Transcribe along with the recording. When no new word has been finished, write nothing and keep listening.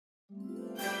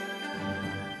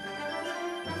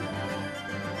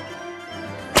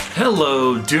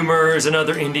Hello Doomers and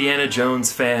other Indiana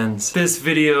Jones fans. This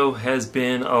video has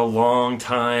been a long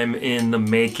time in the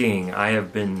making. I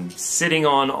have been sitting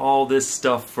on all this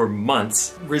stuff for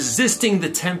months, resisting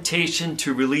the temptation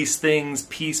to release things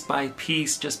piece by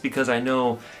piece just because I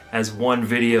know as one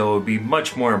video would be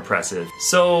much more impressive.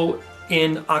 So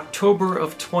in October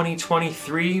of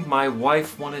 2023, my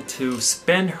wife wanted to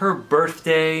spend her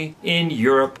birthday in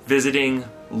Europe visiting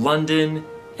London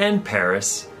and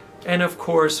Paris. And of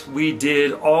course, we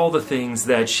did all the things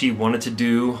that she wanted to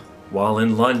do while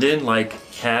in London, like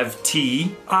have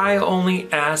tea. I only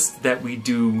asked that we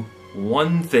do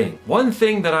one thing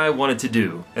that I wanted to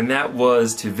do, and that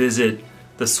was to visit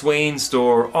the Swaine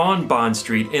store on Bond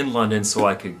Street in London so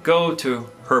I could go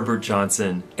to Herbert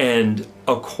Johnson and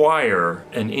acquire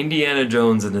an Indiana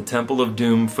Jones and the Temple of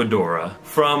Doom fedora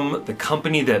from the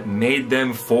company that made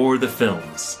them for the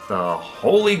films, the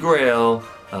Holy Grail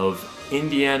of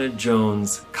Indiana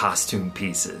Jones costume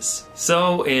pieces.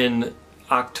 So in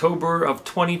October of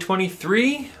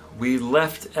 2023, we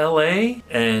left LA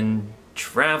and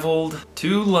traveled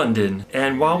to London.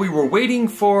 And while we were waiting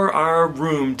for our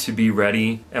room to be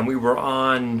ready and we were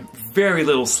on very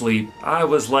little sleep, I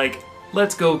was like,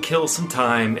 let's go kill some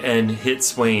time and hit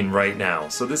Swaine right now.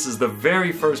 So this is the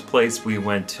very first place we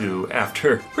went to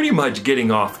after pretty much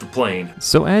getting off the plane.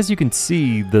 So as you can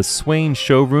see, the Swaine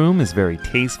showroom is very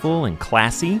tasteful and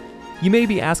classy. You may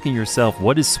be asking yourself,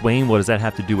 what is Swaine? What does that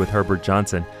have to do with Herbert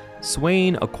Johnson?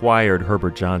 Swaine acquired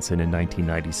Herbert Johnson in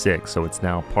 1996, so it's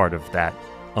now part of that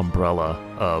umbrella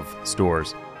of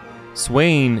stores.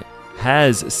 Swaine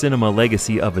has cinema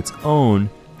legacy of its own.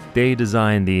 They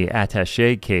designed the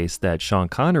attaché case that Sean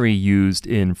Connery used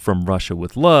in From Russia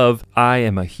with Love. I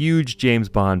am a huge James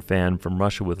Bond fan. From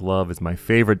Russia with Love is my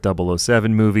favorite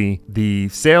 007 movie. The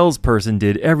salesperson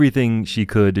did everything she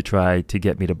could to try to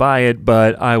get me to buy it,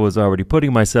 but I was already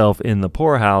putting myself in the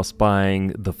poorhouse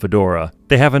buying the fedora.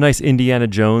 They have a nice Indiana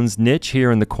Jones niche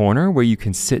here in the corner where you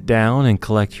can sit down and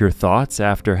collect your thoughts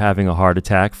after having a heart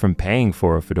attack from paying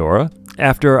for a fedora.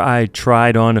 After I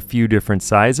tried on a few different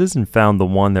sizes and found the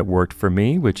one that worked for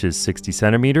me, which is 60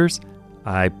 centimeters,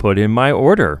 I put in my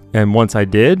order. And once I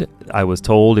did, I was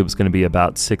told it was going to be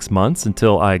about 6 months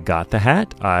until I got the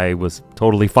hat. I was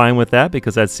totally fine with that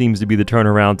because that seems to be the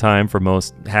turnaround time for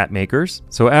most hat makers.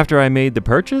 So after I made the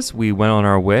purchase, we went on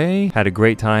our way, had a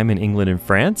great time in England and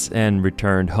France, and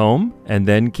returned home. And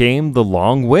then came the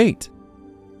long wait.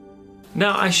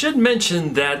 Now, I should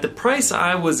mention that the price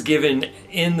I was given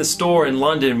in the store in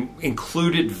London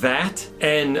included VAT,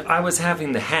 and I was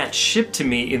having the hat shipped to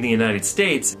me in the United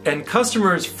States, and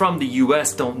customers from the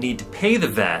US don't need to pay the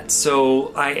VAT,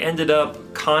 so I ended up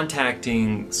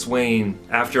contacting Swaine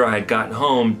after I had gotten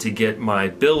home to get my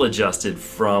bill adjusted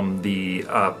from the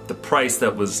price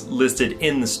that was listed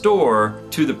in the store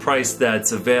to the price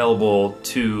that's available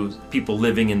to people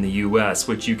living in the US,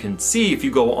 which you can see if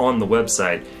you go on the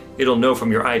website. It'll know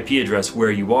from your IP address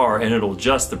where you are and it'll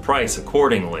adjust the price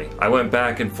accordingly. I went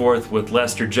back and forth with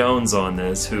Lester Jones on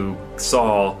this, who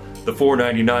saw the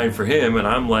 $4.99 for him, and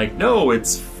I'm like, no,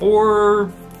 it's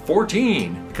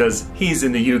 $4.14 because he's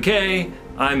in the UK,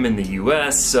 I'm in the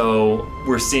US, so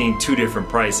we're seeing two different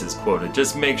prices quoted.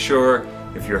 Just make sure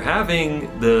if you're having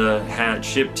the hat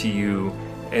shipped to you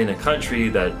in a country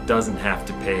that doesn't have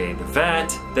to pay the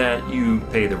VAT, that you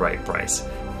pay the right price.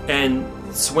 And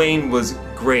Swaine was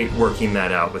great working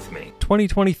that out with me.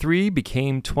 2023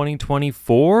 became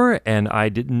 2024, and I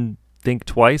didn't think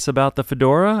twice about the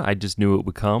fedora. I just knew it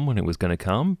would come when it was going to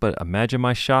come. But imagine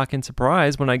my shock and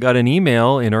surprise when I got an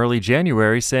email in early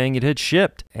January saying it had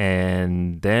shipped.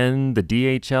 And then the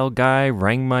DHL guy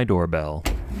rang my doorbell.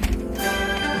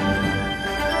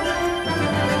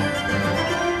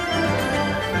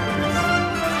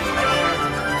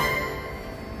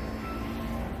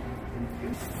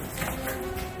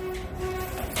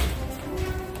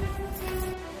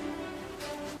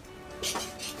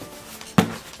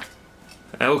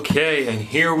 Okay, and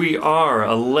here we are,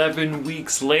 11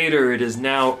 weeks later. It is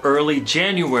now early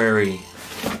January.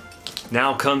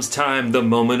 Now comes time, the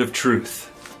moment of truth.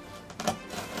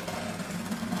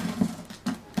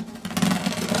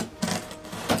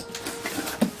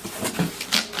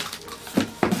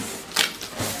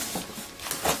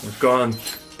 We've gone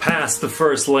past the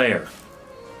first layer.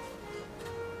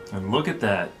 And look at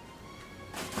that.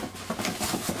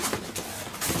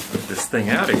 Get this thing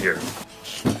out of here.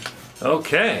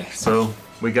 Okay, so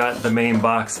we got the main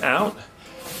box out.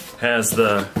 Has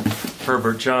the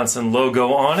Herbert Johnson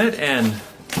logo on it and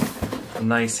a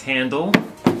nice handle.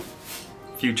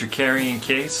 Future carrying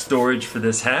case, storage for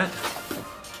this hat.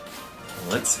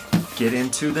 Let's get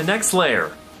into the next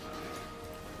layer.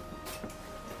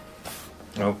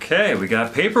 Okay, we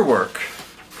got paperwork.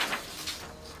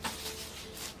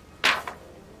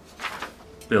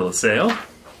 Bill of sale.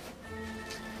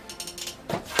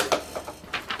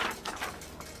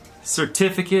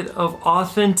 Certificate of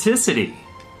authenticity.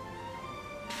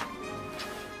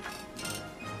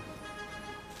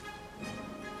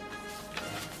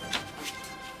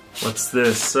 What's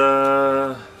this?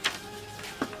 Little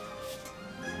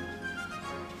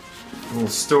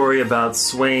story about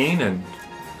Swaine and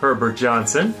Herbert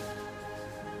Johnson.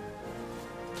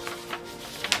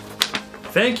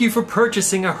 Thank you for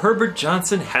purchasing a Herbert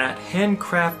Johnson hat,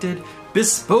 handcrafted,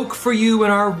 bespoke for you in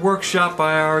our workshop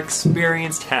by our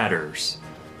experienced hatters.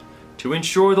 To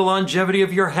ensure the longevity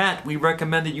of your hat, we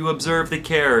recommend that you observe the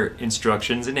care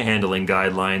instructions and handling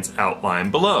guidelines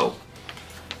outlined below.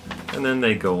 And then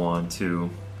they go on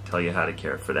to tell you how to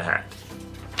care for the hat.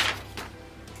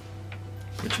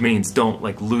 Which means don't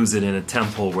like lose it in a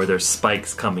temple where there's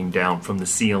spikes coming down from the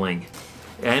ceiling.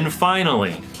 And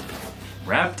finally,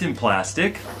 wrapped in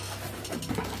plastic,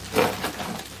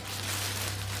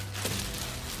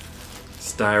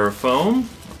 styrofoam,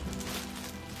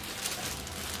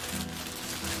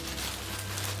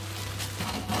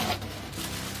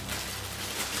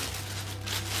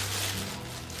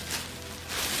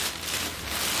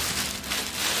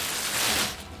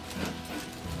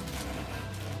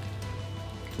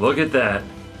 look at that.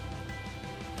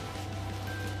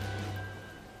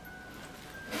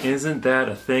 Isn't that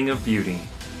a thing of beauty?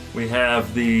 We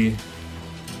have the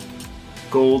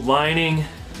gold lining.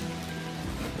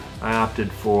 I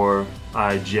opted for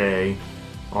IJ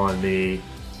on the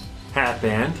hat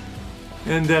band.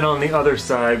 And then on the other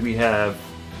side we have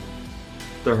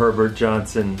the Herbert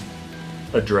Johnson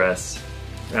address.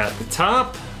 At the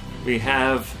top we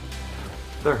have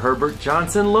the Herbert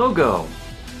Johnson logo.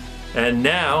 And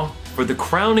now for the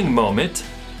crowning moment.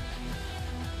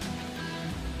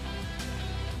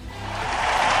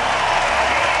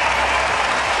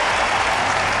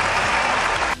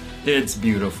 It's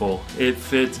beautiful. It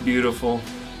fits beautiful.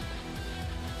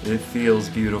 It feels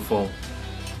beautiful.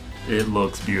 It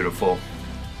looks beautiful.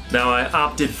 Now I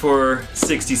opted for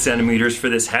 60 centimeters for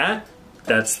this hat.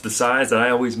 That's the size that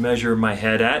I always measure my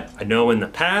head at. I know in the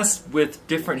past with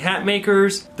different hat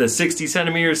makers, the 60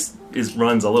 centimeters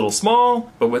runs a little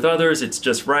small, but with others it's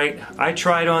just right. I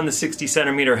tried on the 60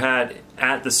 centimeter hat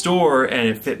at the store and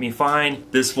it fit me fine.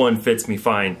 This one fits me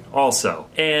fine also.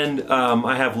 And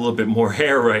I have a little bit more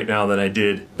hair right now than I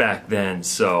did back then,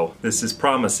 so this is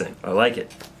promising. I like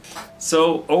it.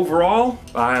 So overall,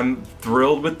 I'm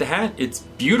thrilled with the hat. It's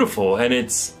beautiful and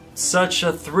it's such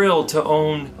a thrill to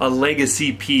own a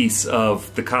legacy piece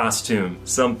of the costume.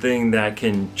 Something that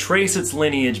can trace its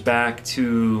lineage back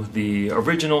to the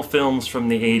original films from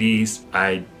the 80s.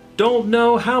 I don't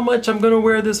know how much I'm gonna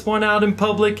wear this one out in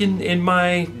public in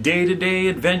my day-to-day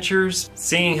adventures,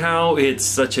 seeing how it's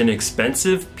such an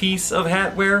expensive piece of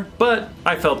hatwear, but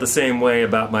I felt the same way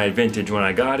about my vintage when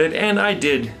I got it, and I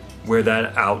did wear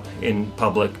that out in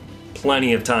public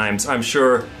plenty of times. I'm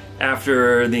sure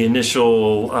after the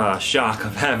initial shock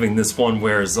of having this one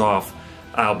wears off,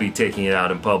 I'll be taking it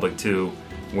out in public too,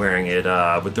 wearing it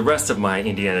with the rest of my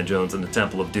Indiana Jones and the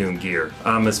Temple of Doom gear.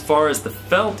 As far as the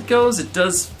felt goes, it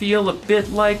does feel a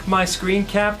bit like my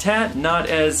screen-capped hat, not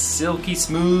as silky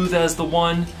smooth as the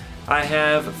one I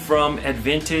have from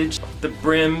Advintage. The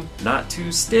brim, not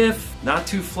too stiff, not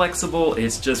too flexible,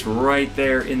 it's just right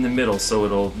there in the middle, so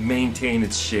it'll maintain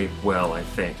its shape well, I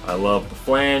think. I love the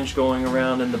flange going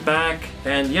around in the back,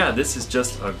 and yeah, this is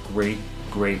just a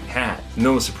great hat.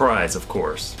 No surprise, of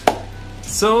course.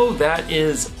 So that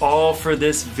is all for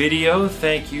this video.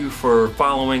 Thank you for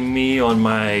following me on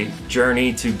my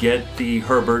journey to get the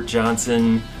Herbert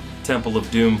Johnson Temple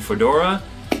of Doom Fedora,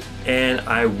 and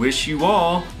I wish you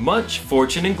all much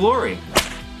fortune and glory.